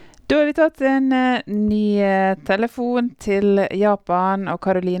Da har vi tatt en ny telefon til Japan, og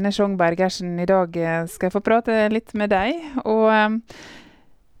Karoline Schong Bergersen, i dag skal jeg få prate litt med deg. Og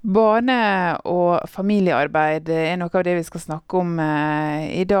barne- og familiearbeid er noe av det vi skal snakke om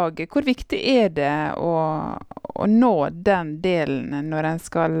i dag. Hvor viktig er det å nå den delen når en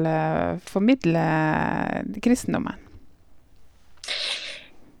skal formidle kristendommen?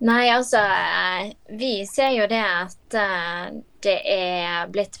 Nei, altså, vi ser jo det at det er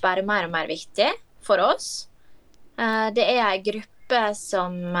blitt bare mer og mer viktig for oss. Det er en gruppe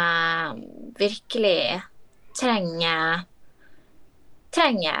som virkelig trenger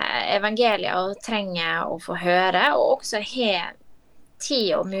evangeliet og trenger å få høre, og også har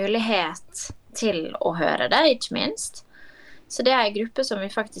tid og mulighet til å høre det, ikke minst. Så det er en gruppe som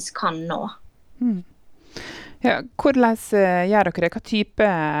vi faktisk kan nå. Ja, hvordan gjør dere det? Hva type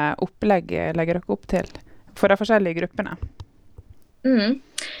opplegg legger dere opp til for de forskjellige gruppene?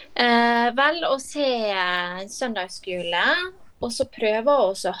 Vel, å se søndagsskole, og så prøve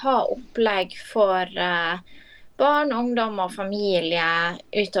å ha opplegg for barn, ungdom og familie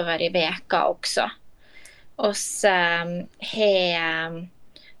utover i veka også. Og så har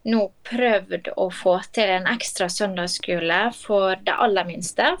nå prøvd å få til en ekstra søndagsskole for det aller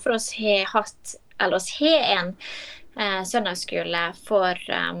minste, for oss har en søndagsskole for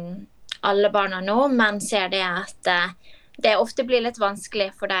alle barna nå, men ser det at det ofte blir litt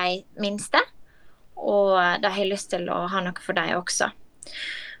vanskelig for de minste, og da har jeg lyst til å ha noe for dem også.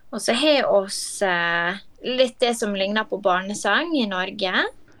 Og så har oss litt det som ligner på barnesang i Norge.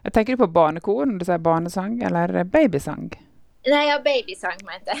 Jeg tenker på barnekor når du sier barnesang, eller babysang? Nei, ja, babysang,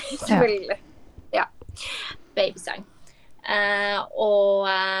 mente jeg. Selvfølgelig. Ja, babysang. Og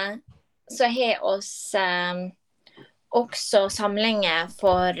så har oss også samlinger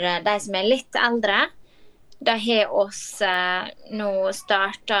for de som er litt eldre. Da har oss nå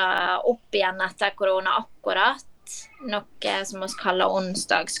startet opp igjen etter korona akkurat, noe som oss kaller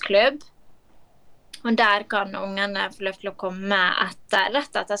onsdagsklubb. Og der kan ungene få lov til å komme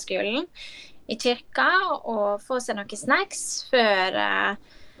rett etter skolen i kirka og få seg noen snacks før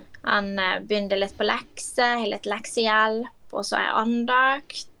han begynner litt på lekser, har litt leksehjelp, og så er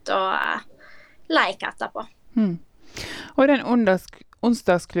andakt og leik etterpå. Og den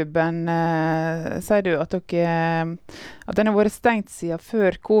onsdagsklubben, sier du at den har vært stengt siden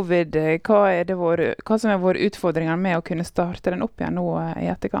før covid. Hva som har vært utfordringene med å kunne starte den opp igjen nå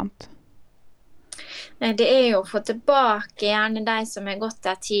i etterkant? Det er jo å få tilbake gjerne de som har gått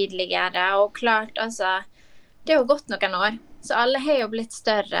der tidligere, og klart, altså, det er jo gått noen år, så alle har jo blitt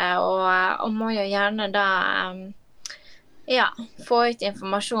større, og må jo gjerne da få ut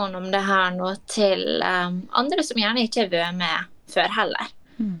informasjon om det her nå til andre som gjerne ikke har vært med før heller.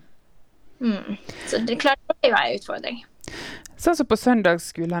 Så det er klart, det er jo en utfordring. Sånn som på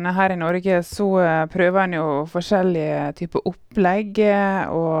søndagsskolene her i Norge, så prøver en jo forskjellige typer opplegg,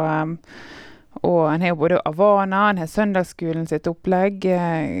 og en har jo både Avana, en har søndagsskolen sitt opplegg.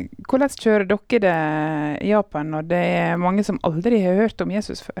 Hvordan kjører dere det i Japan når det er mange som aldri har hørt om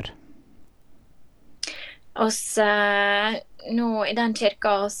Jesus før? Oss nå i den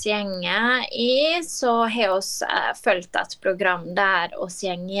kirka oss gjenger i, så har oss følt et program der oss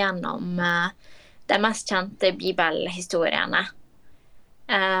gjenger gjennom de mest kjente bibelhistoriene.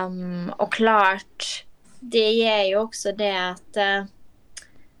 Og klart, det gjør jo også det at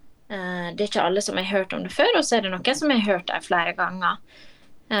det er ikke alle som har hørt om det før, og så er det noen som har hørt det flere ganger.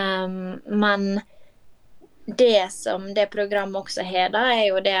 Men det som det programmet også har da,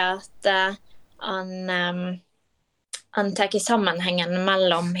 er jo det at han tar sammenhengen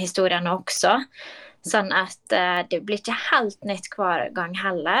mellom historiene også, sånn at det blir ikke helt nytt hver gang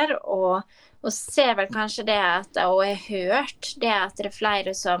heller, og ser vel kanskje det at, og jeg har hørt det at det er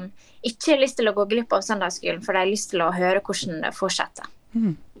flere som ikke har lyst til å gå glipp av søndagsskolen, for de har lyst til å høre hvordan det fortsetter.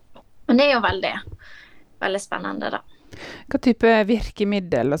 Men det er jo veldig spennende da. Hva type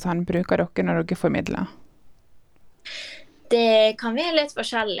virkemiddel bruker dere når dere formidler? Det kan være litt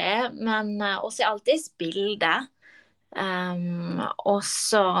forskjellig, men også alltid bilde. Og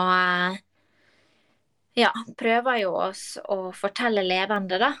så prøver jo oss å fortelle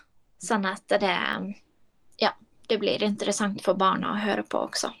levende da, sånn at det blir interessant for barna å høre på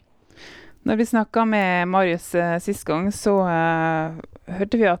også. Når vi snakket med Marius sist gang, så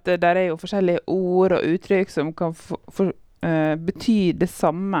hørte vi at det er jo forskjellige ord og uttrykk som kan bety det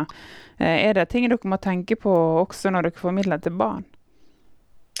samme. Er det ting dere må tenke på også når dere formidler til barn?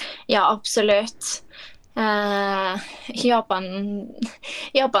 Ja, absolutt.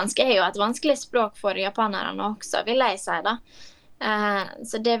 Japansk er jo et vanskelig språk for japanerne også, vil jeg si da.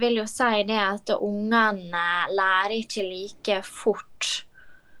 Så det vil jo si det at ungene lærer ikke like fort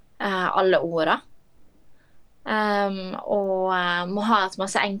alle ordene. Og må ha et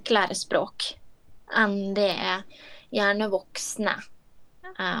masse enklere språk enn det gjerne voksne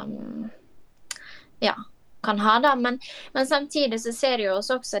kan ha da. Men samtidig så ser vi jo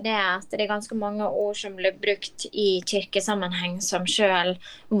også det at det ganske mange ord som blir brukt i kirkesammenheng som selv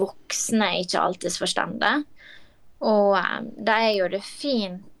voksne ikke alltid forstår det. Og da jo det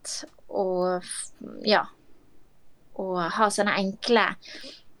fint å ha sånne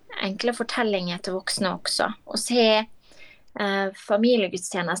enkle fortellinger til voksne også. Og se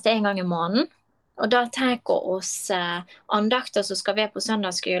familiegudstjeneste en gang i måneden. Og da tar oss andakter som skal være på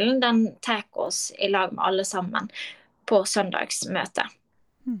søndagsskolen, den tar oss i lag med alle sammen på søndagsmøte.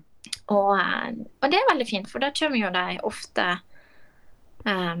 Og det veldig fint, for da kommer jo de ofte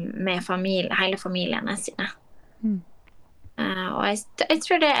med hele familiene sine. Og jeg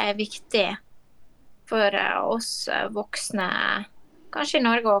tror det viktig for oss voksne, kanskje i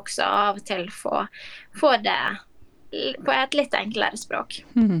Norge også, av og til få det på et litt enklere språk.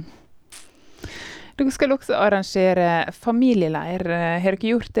 Dere skal også arrangere familieleir. Har dere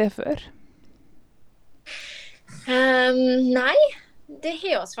gjort det før? Nei, det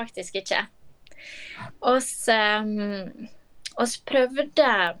har oss faktisk ikke. Oss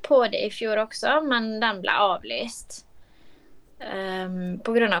prøvde på det i fjor også, men den ble avlyst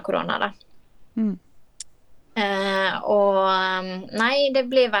på grunn av korona da. Nei, det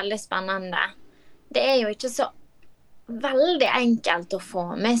blir veldig spennende. Det jo ikke så veldig enkelt å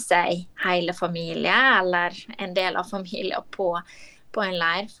få med seg hele familien, eller en del av familien på en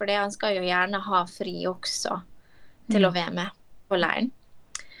leir, for han skal jo gjerne ha fri også til å være med på leiren.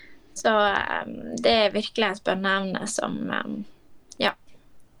 Så det virkelig et spennende emne som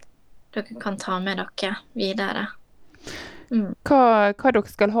dere kan ta med dere videre. Hva dere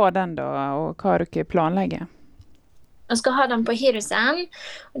skal ha den da, og hva dere planlegger? Vi skal ha den på Hirusen,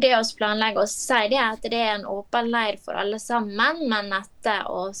 og det oss planlegger oss sier det at det en åpen leir for alle sammen, men at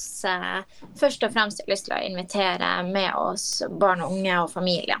oss først og fremst har lyst til å invitere med oss barn og unge og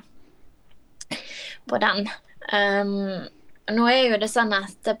familie på den. Nå jo det sånn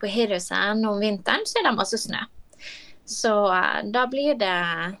at på Hirusen om vinteren så det masse snø. Så da blir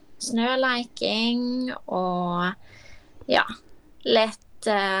det snøleiking og lett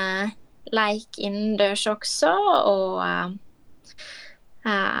leik innendørs også, og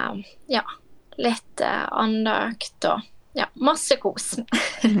litt andakt og masse kos.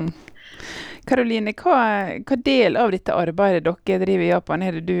 Karoline, hva del av dette arbeidet dere driver i Japan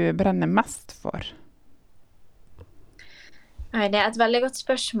det du brenner mest for? Det et veldig godt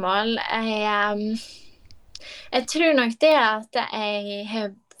spørsmål. Jeg tror nok det at jeg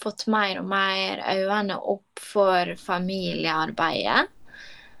har fått mer og mer øynene opp for familiearbeidet.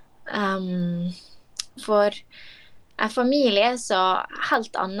 For en familie så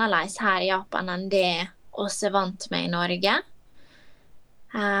helt annerledes her i Japan enn det oss vant med i Norge.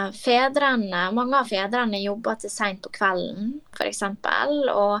 Mange av fedrene jobber til sent på kvelden, for eksempel,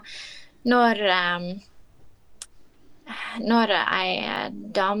 og når en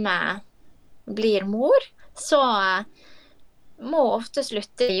dame blir mor, så må hun ofte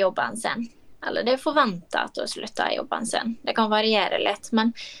slutte i jobben sin. Eller det forventet at hun slutter i jobben sin. Det kan variere litt,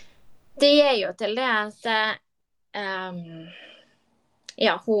 men det gjør jo til det at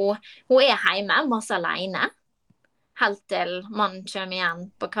hun hjemme masse alene, helt til mannen kommer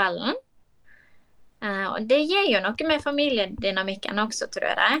igjen på kvelden. Og det gjør jo noe med familiedynamikken også,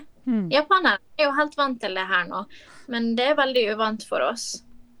 tror jeg. Japanere jo helt vant til det her nå, men det veldig uvant for oss.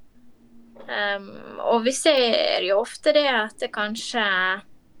 Og vi ser jo ofte det at det kanskje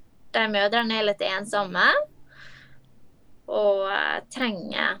de mødrene litt ensomme, og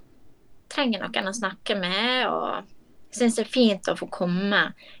trenger noen å snakke med, og synes det fint å få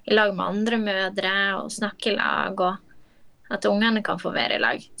komme i lag med andre mødre og snakke i lag, og at ungene kan få være i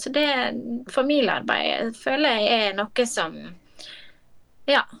lag. Så det familiearbeid føler jeg noe som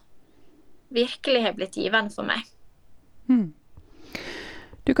virkelig har blitt givende for meg.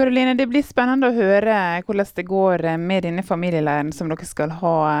 Du Karoline, det blir spennende å høre hvordan det går med denne familieleiren som dere skal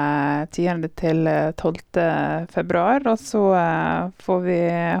ha 10. til 12. februar, og så får vi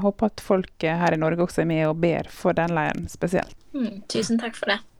håpe at folk her i Norge også med og ber for den leiren spesielt. Tusen takk for det.